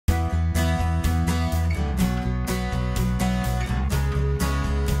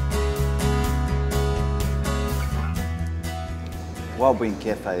Wildbean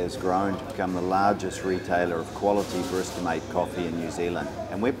Cafe has grown to become the largest retailer of quality barista-made coffee in New Zealand,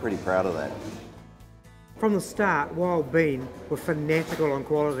 and we're pretty proud of that. From the start, Wildbean were fanatical on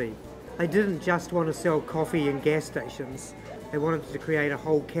quality. They didn't just want to sell coffee in gas stations, they wanted to create a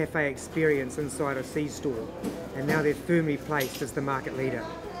whole cafe experience inside a C-store, and now they're firmly placed as the market leader.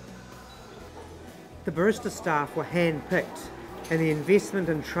 The barista staff were hand-picked, and the investment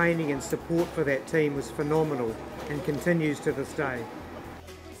in training and support for that team was phenomenal and continues to this day.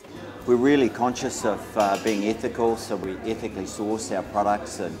 We're really conscious of being ethical, so we ethically source our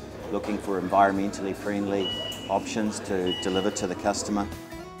products and looking for environmentally friendly options to deliver to the customer.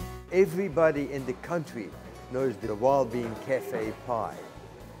 Everybody in the country knows the Wildbean Cafe pie.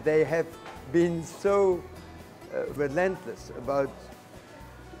 They have been so relentless about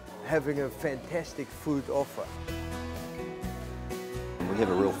having a fantastic food offer. We have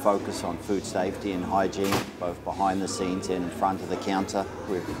a real focus on food safety and hygiene, both behind the scenes and in front of the counter.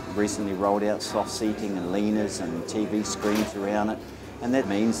 We've recently rolled out soft seating and leaners and TV screens around it, and that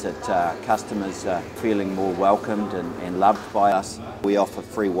means that customers are feeling more welcomed and loved by us. We offer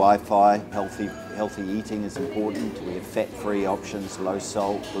free Wi-Fi, healthy eating is important. We have fat-free options, low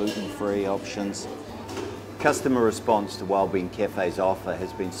salt, gluten-free options. Customer response to Wildbean Cafe's offer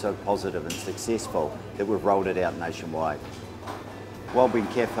has been so positive and successful that we've rolled it out nationwide.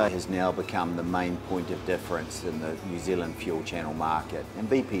 Wildbean Cafe has now become the main point of difference in the New Zealand fuel channel market, and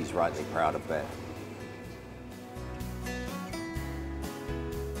BP is rightly proud of that.